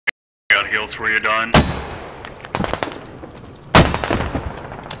heals for you, Don.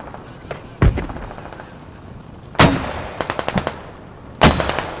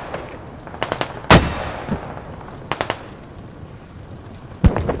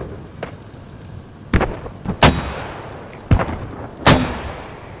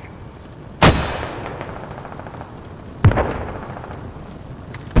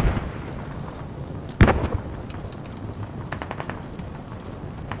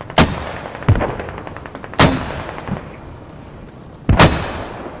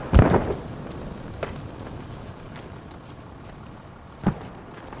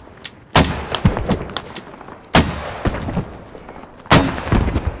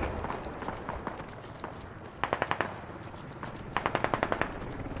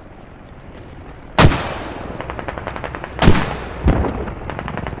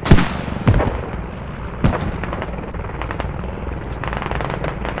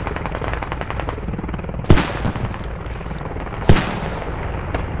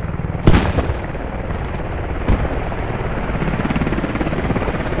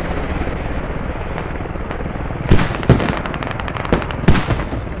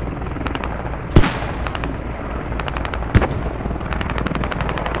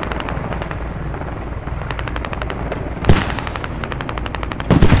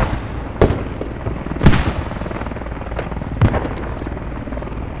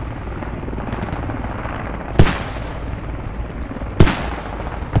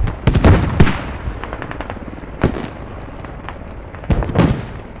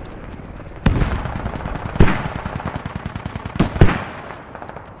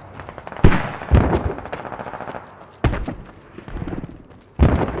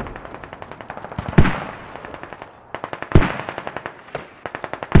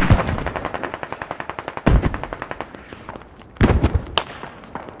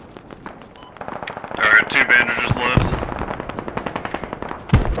 Two bandages left.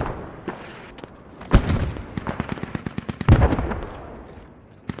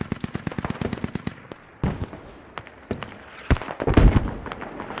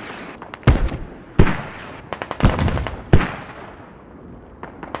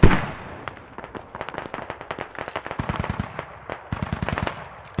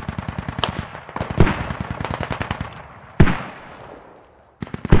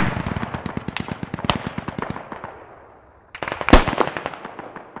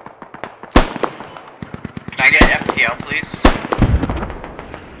 Can I get FTL, please?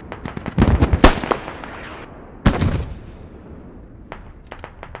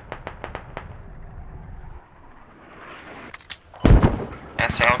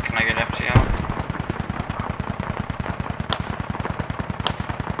 SL, can I get FTL?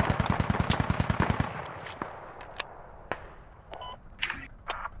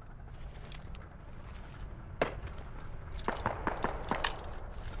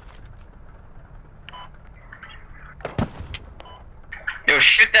 Yo,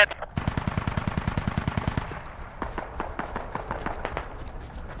 shoot that.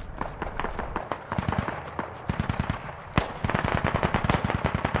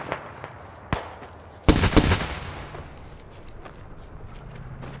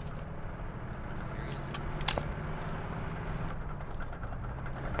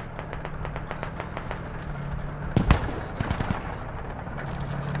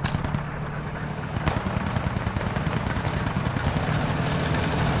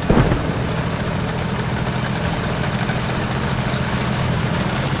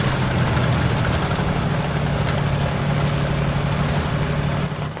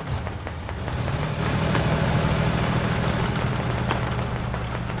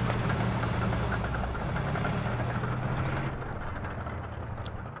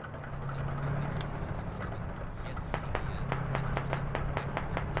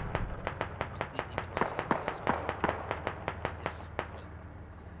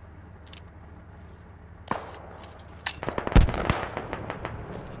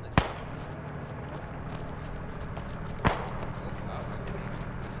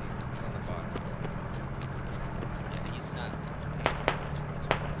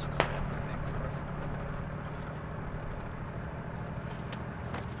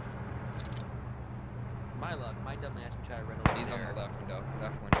 My luck, my dumb ass would try to run over He's there. on the left window.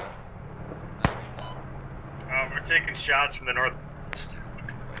 Left window. We're taking shots from the northwest.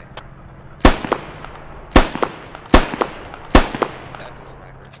 That's a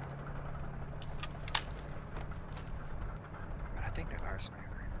sniper. But I think they are a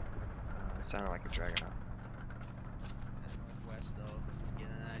sniper. It sounded like a Dragunov. Northwest though,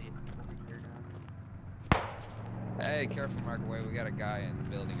 getting out over here now. Hey, careful, Microwave. We got a guy in the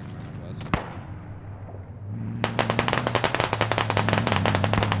building in front of us.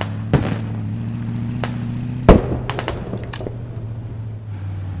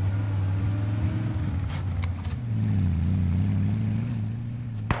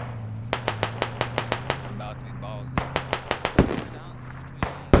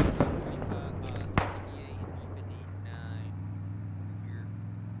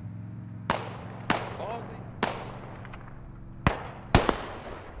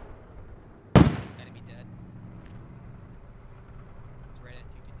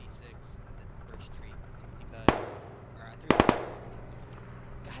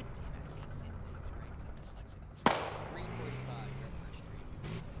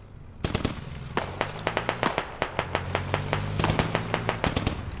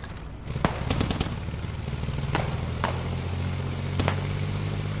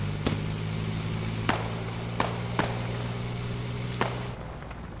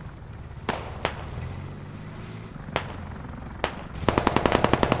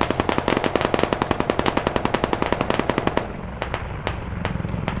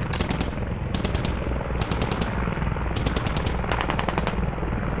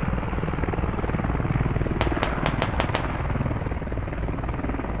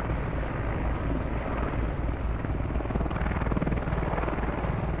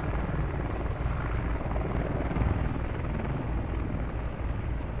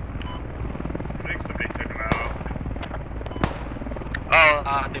 somebody took him out.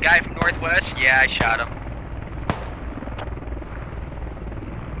 Oh, the guy from Northwest? Yeah, I shot him.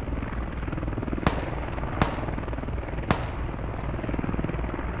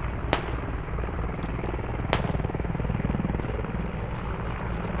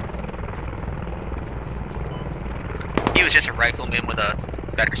 He was just a rifleman with a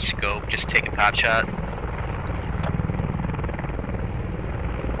better scope, just taking pop shot.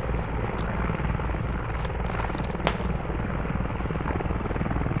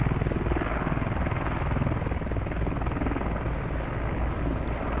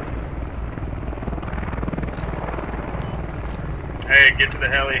 Hey, get to the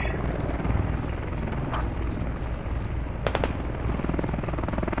heli.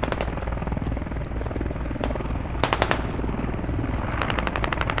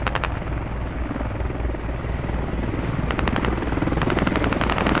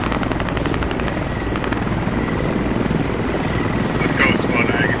 Let's go, squad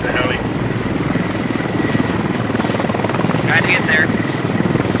 9, get to the heli. Trying to get there.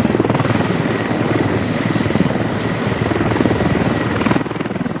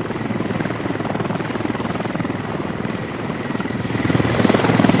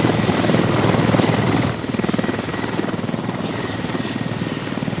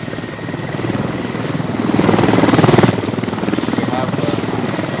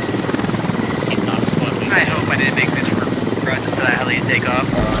 I hope I didn't make this run to that heli and take off.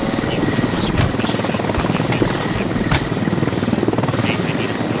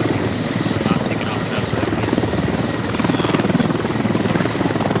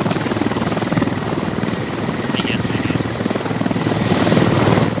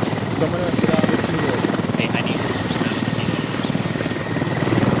 Someone else get out of this field. Hey, I need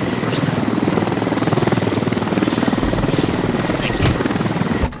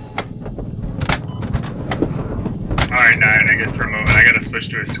Alright, 9, I guess we're moving. I gotta switch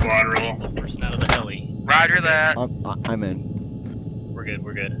to a squad roll. person out of the heli. Roger that. I'm in. We're good,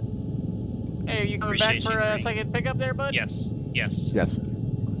 we're good. Hey, are you coming back for a second pickup there, bud? Yes, yes. Yes.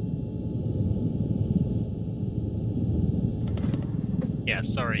 Yeah,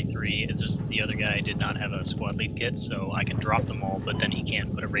 sorry, 3. It's just the other guy did not have a squad lead kit, so I can drop them all, but then he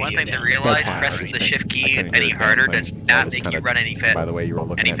can't put a radio One thing to down. realize, That's fine, pressing I the shift key couldn't hear any a damn harder thing, does so I not was make you kinda- run any By the way, you were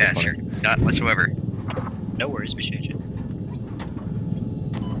looking any at me faster. funny. Not whatsoever. No worries, appreciate you.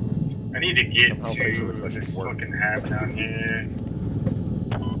 I need to get Somehow picture to which this work. fucking hab down here.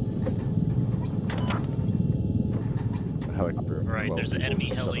 A helicopter. Alright, Well, there's an enemy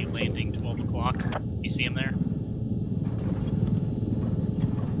so- heli landing 12 o'clock. You see him there?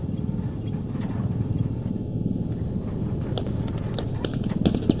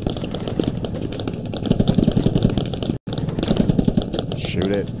 Shoot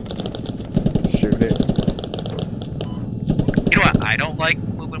it. Shoot it. You know what I don't like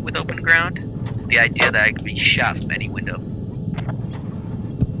moving with open ground? The idea that I could be shot from any window.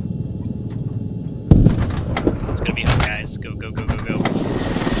 It's gonna be hot, guys. Go, go, go, go, go.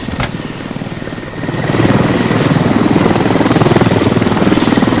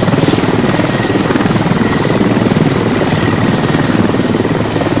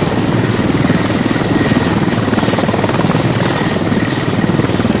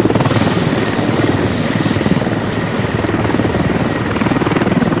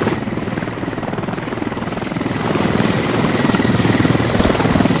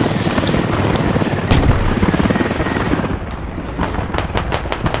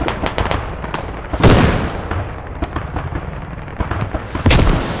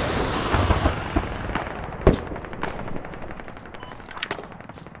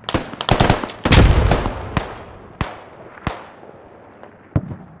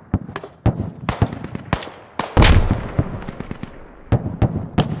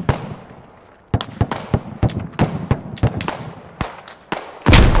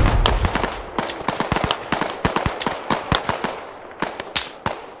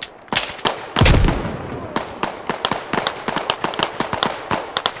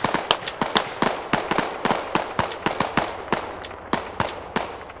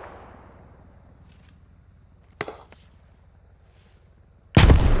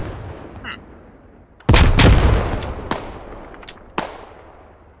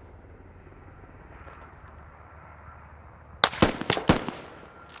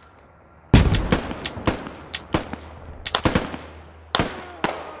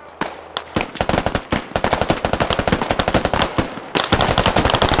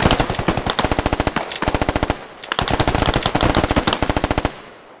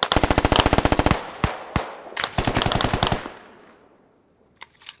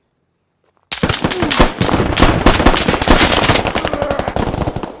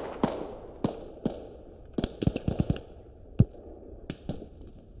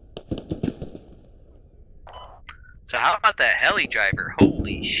 So how about that heli driver?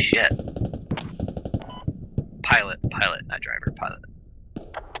 Holy shit. Pilot, not driver, pilot.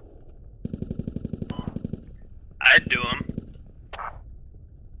 I'd do him.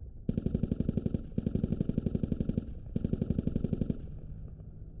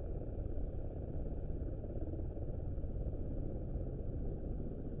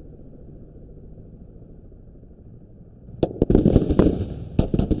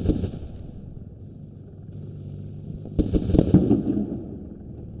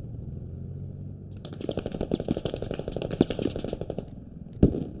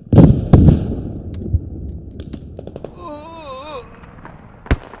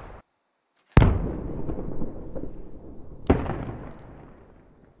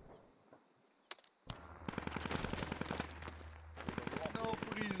 No,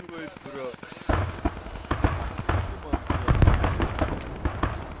 please wait, bro. Come on, bro.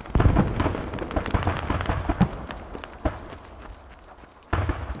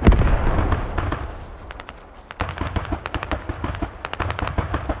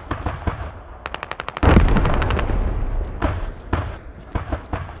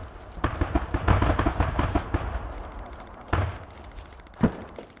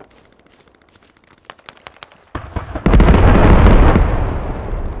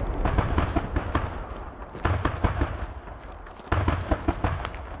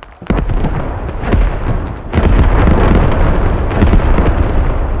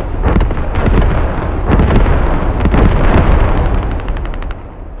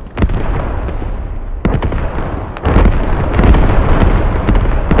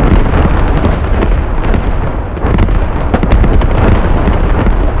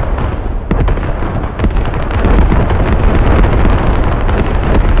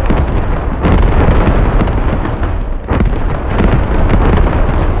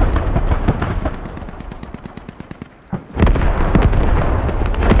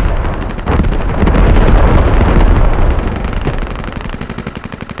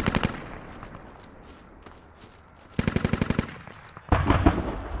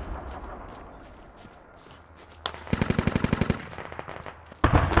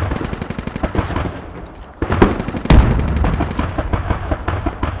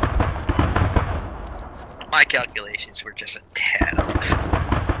 My calculations were just a tad off.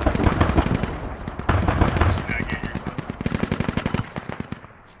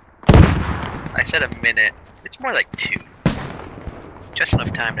 I said a minute. It's more like 2. Just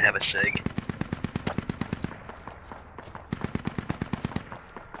enough time to have a sig.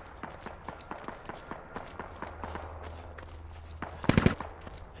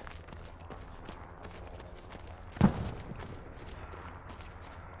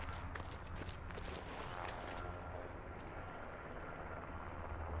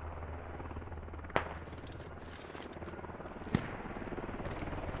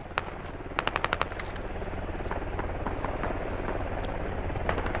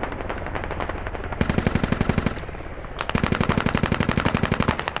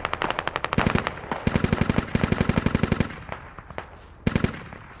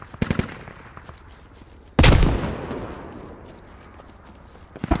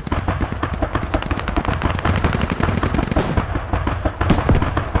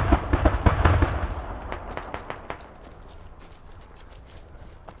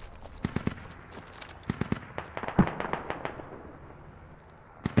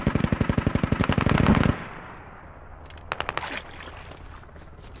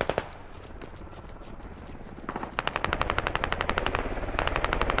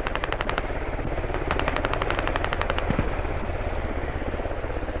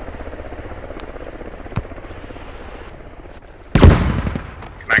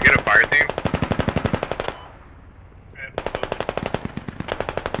 Can I get a fire team? Absolutely.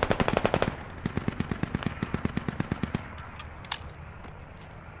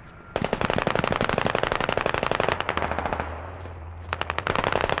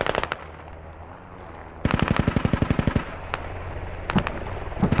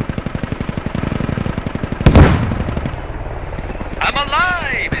 I'm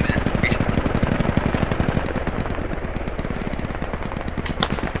alive!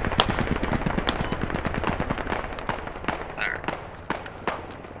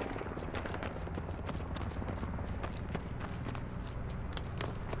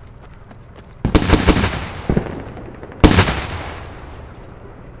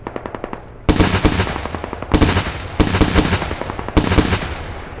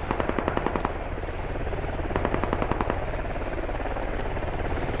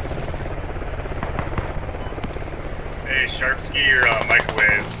 Sharpski or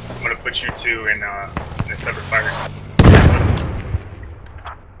Microwave. I'm gonna put you two in a separate fire.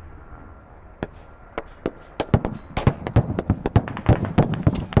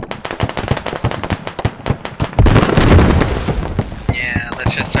 Yeah,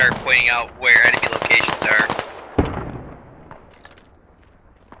 let's just start pointing out where enemy locations are.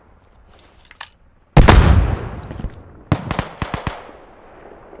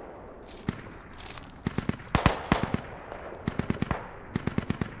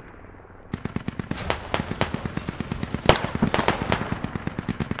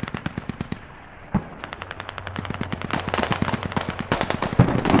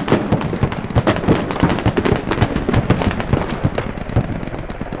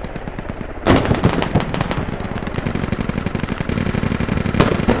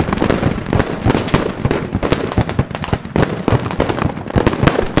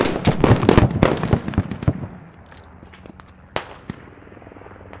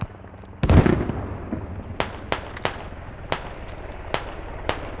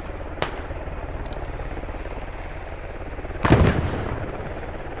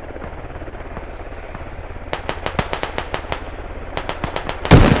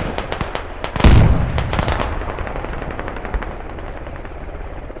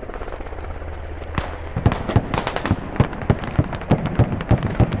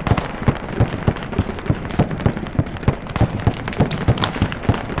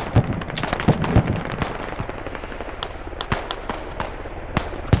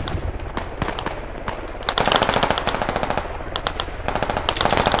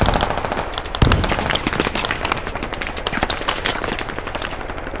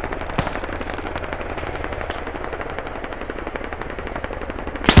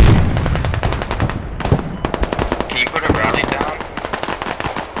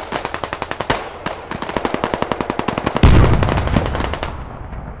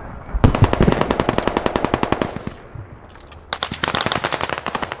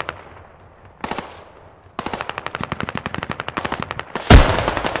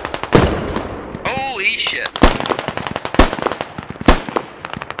 Holy shit.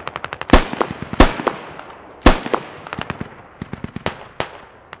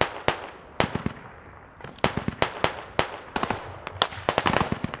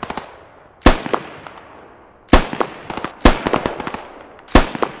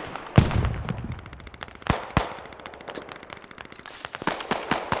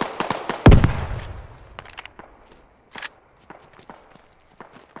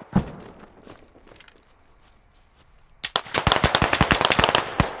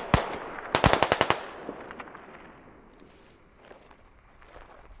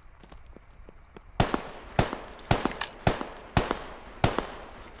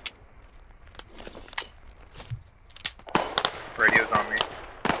 Radio's on me.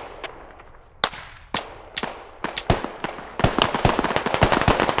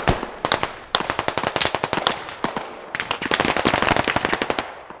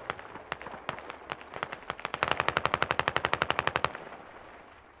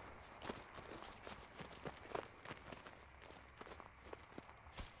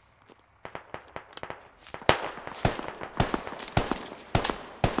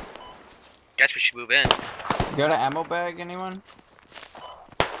 Guess we should move in. You got an ammo bag, anyone?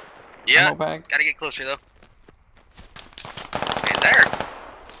 Yeah, Ammo bag? gotta get closer though. Hey, is that her?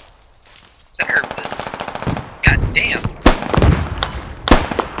 Is that her? God damn.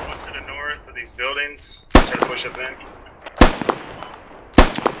 Close to the north of these buildings. Try to push up in.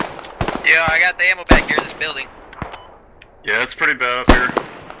 Yeah, I got the ammo back here in this building. Yeah, it's pretty bad up here.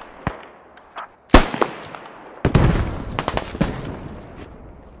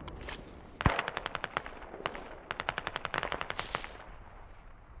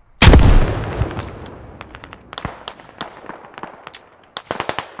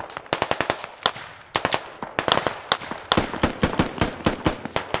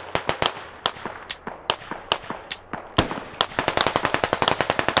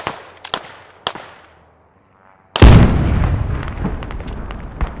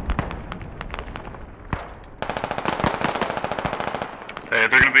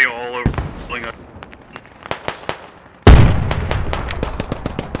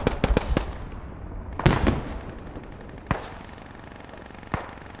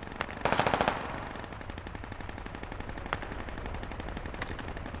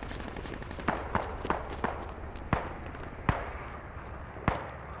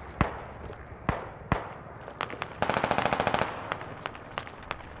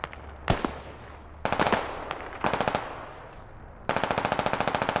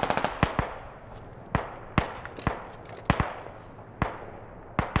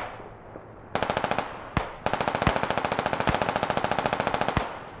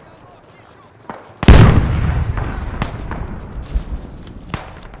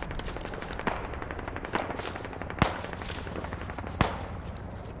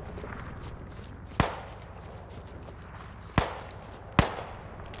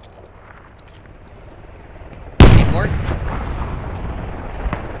 north.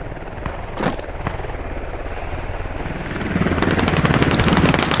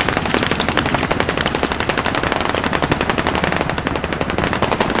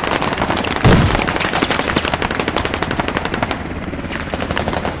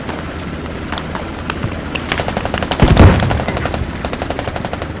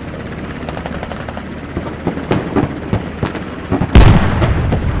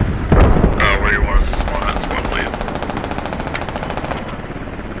 Where you want us to spawn at, squad lead?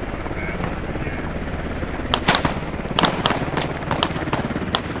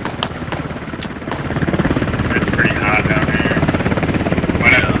 It's pretty hot down here.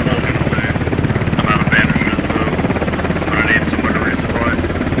 Might have, I was gonna say. I'm out of bandages, so I'm gonna need somewhere to resupply.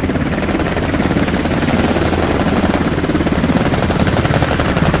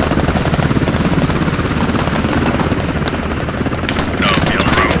 No, the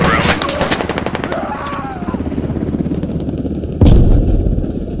other road, rally.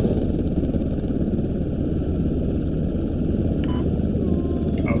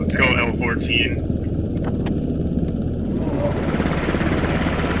 Oh, let's go L14.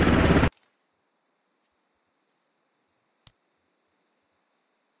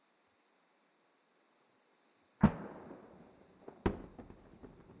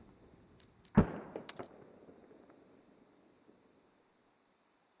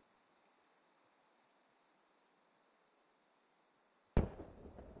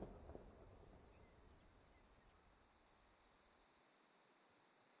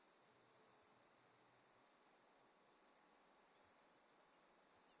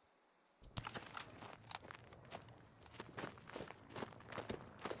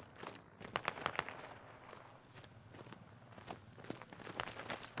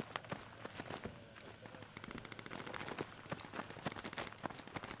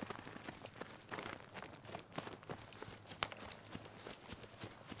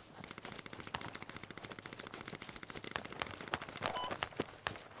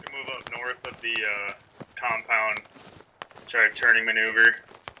 Move up north of the compound. Try a turning maneuver.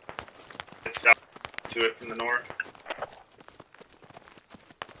 It's south to it from the north.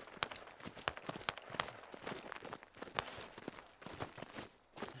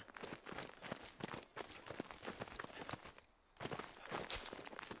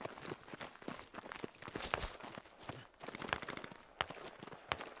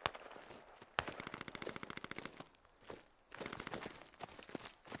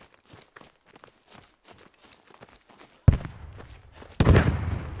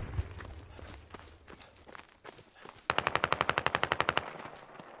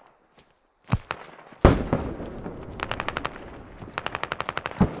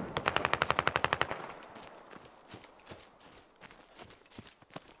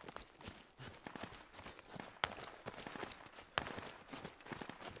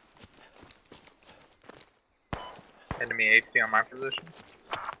 Enemy AC on my position.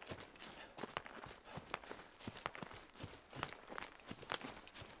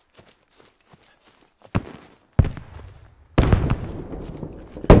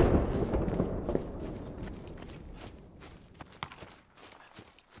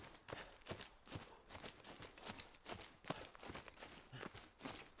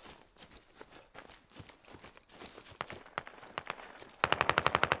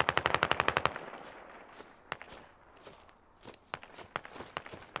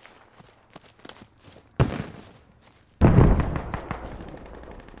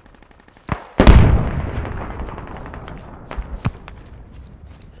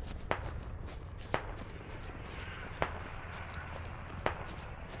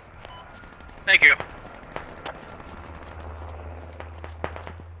 Thank you.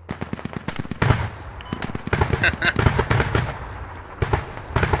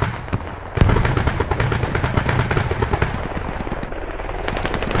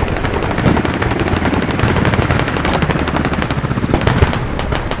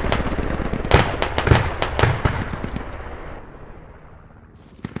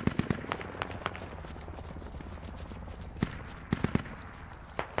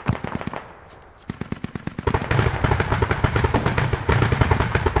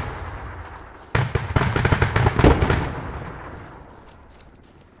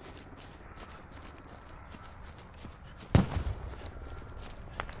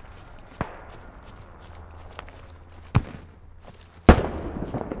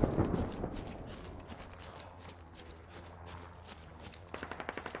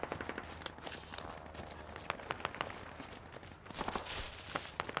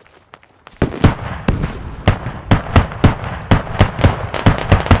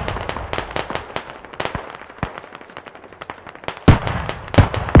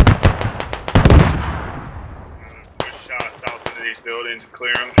 these buildings and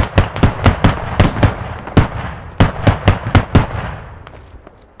clear them.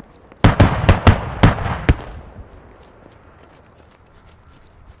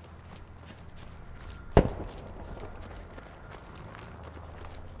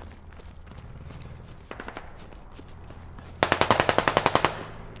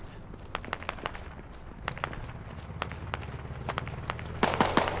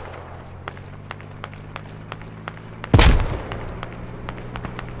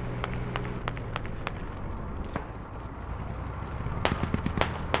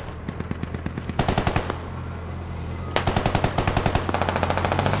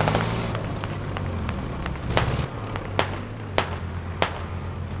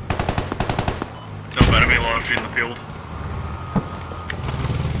 No enemy launching in the field.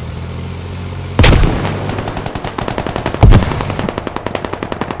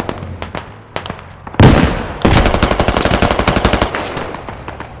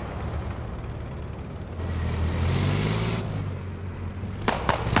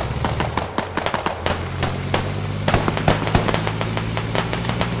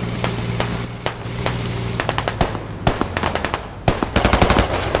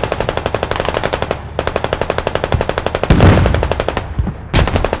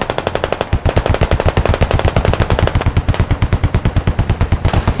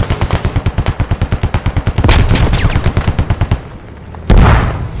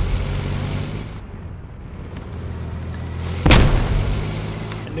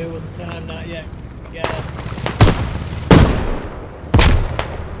 Knew it was the time, not yet. Got it.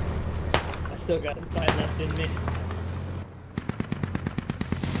 I still got some fight left in me.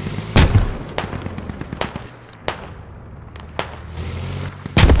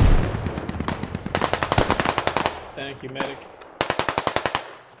 Thank you, medic.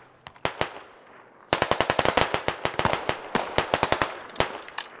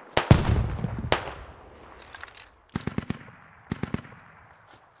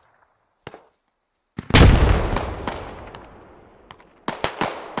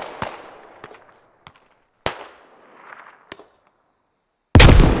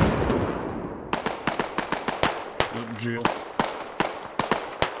 Jill.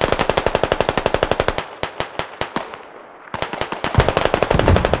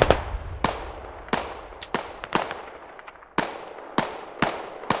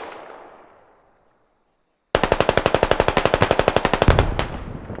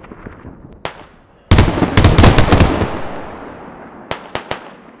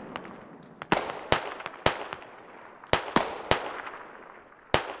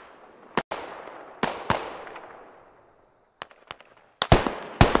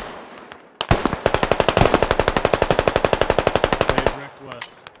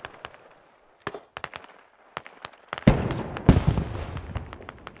 West.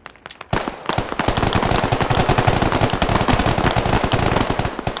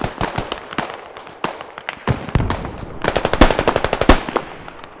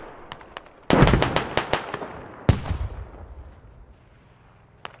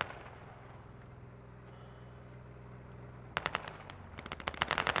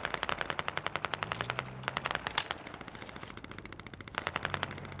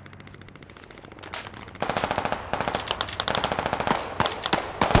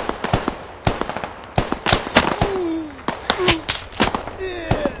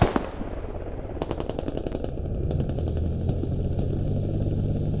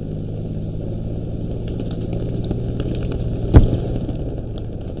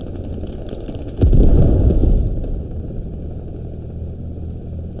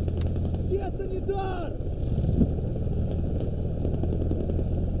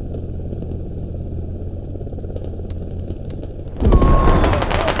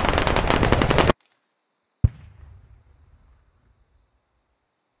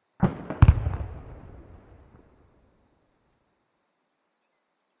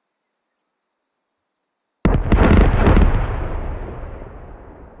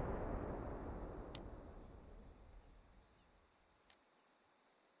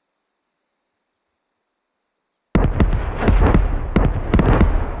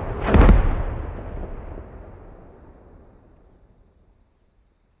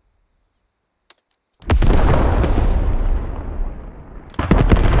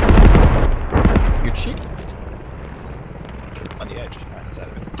 Cheating. On the edge, right on the side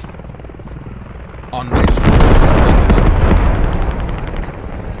of it. On my screen.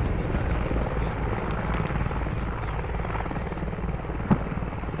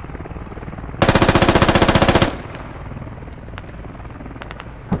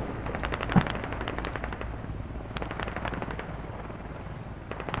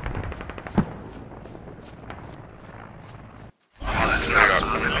 That's not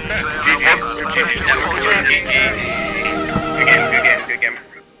Good game.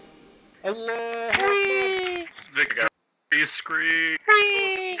 Victory scream.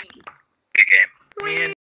 Good game. Me and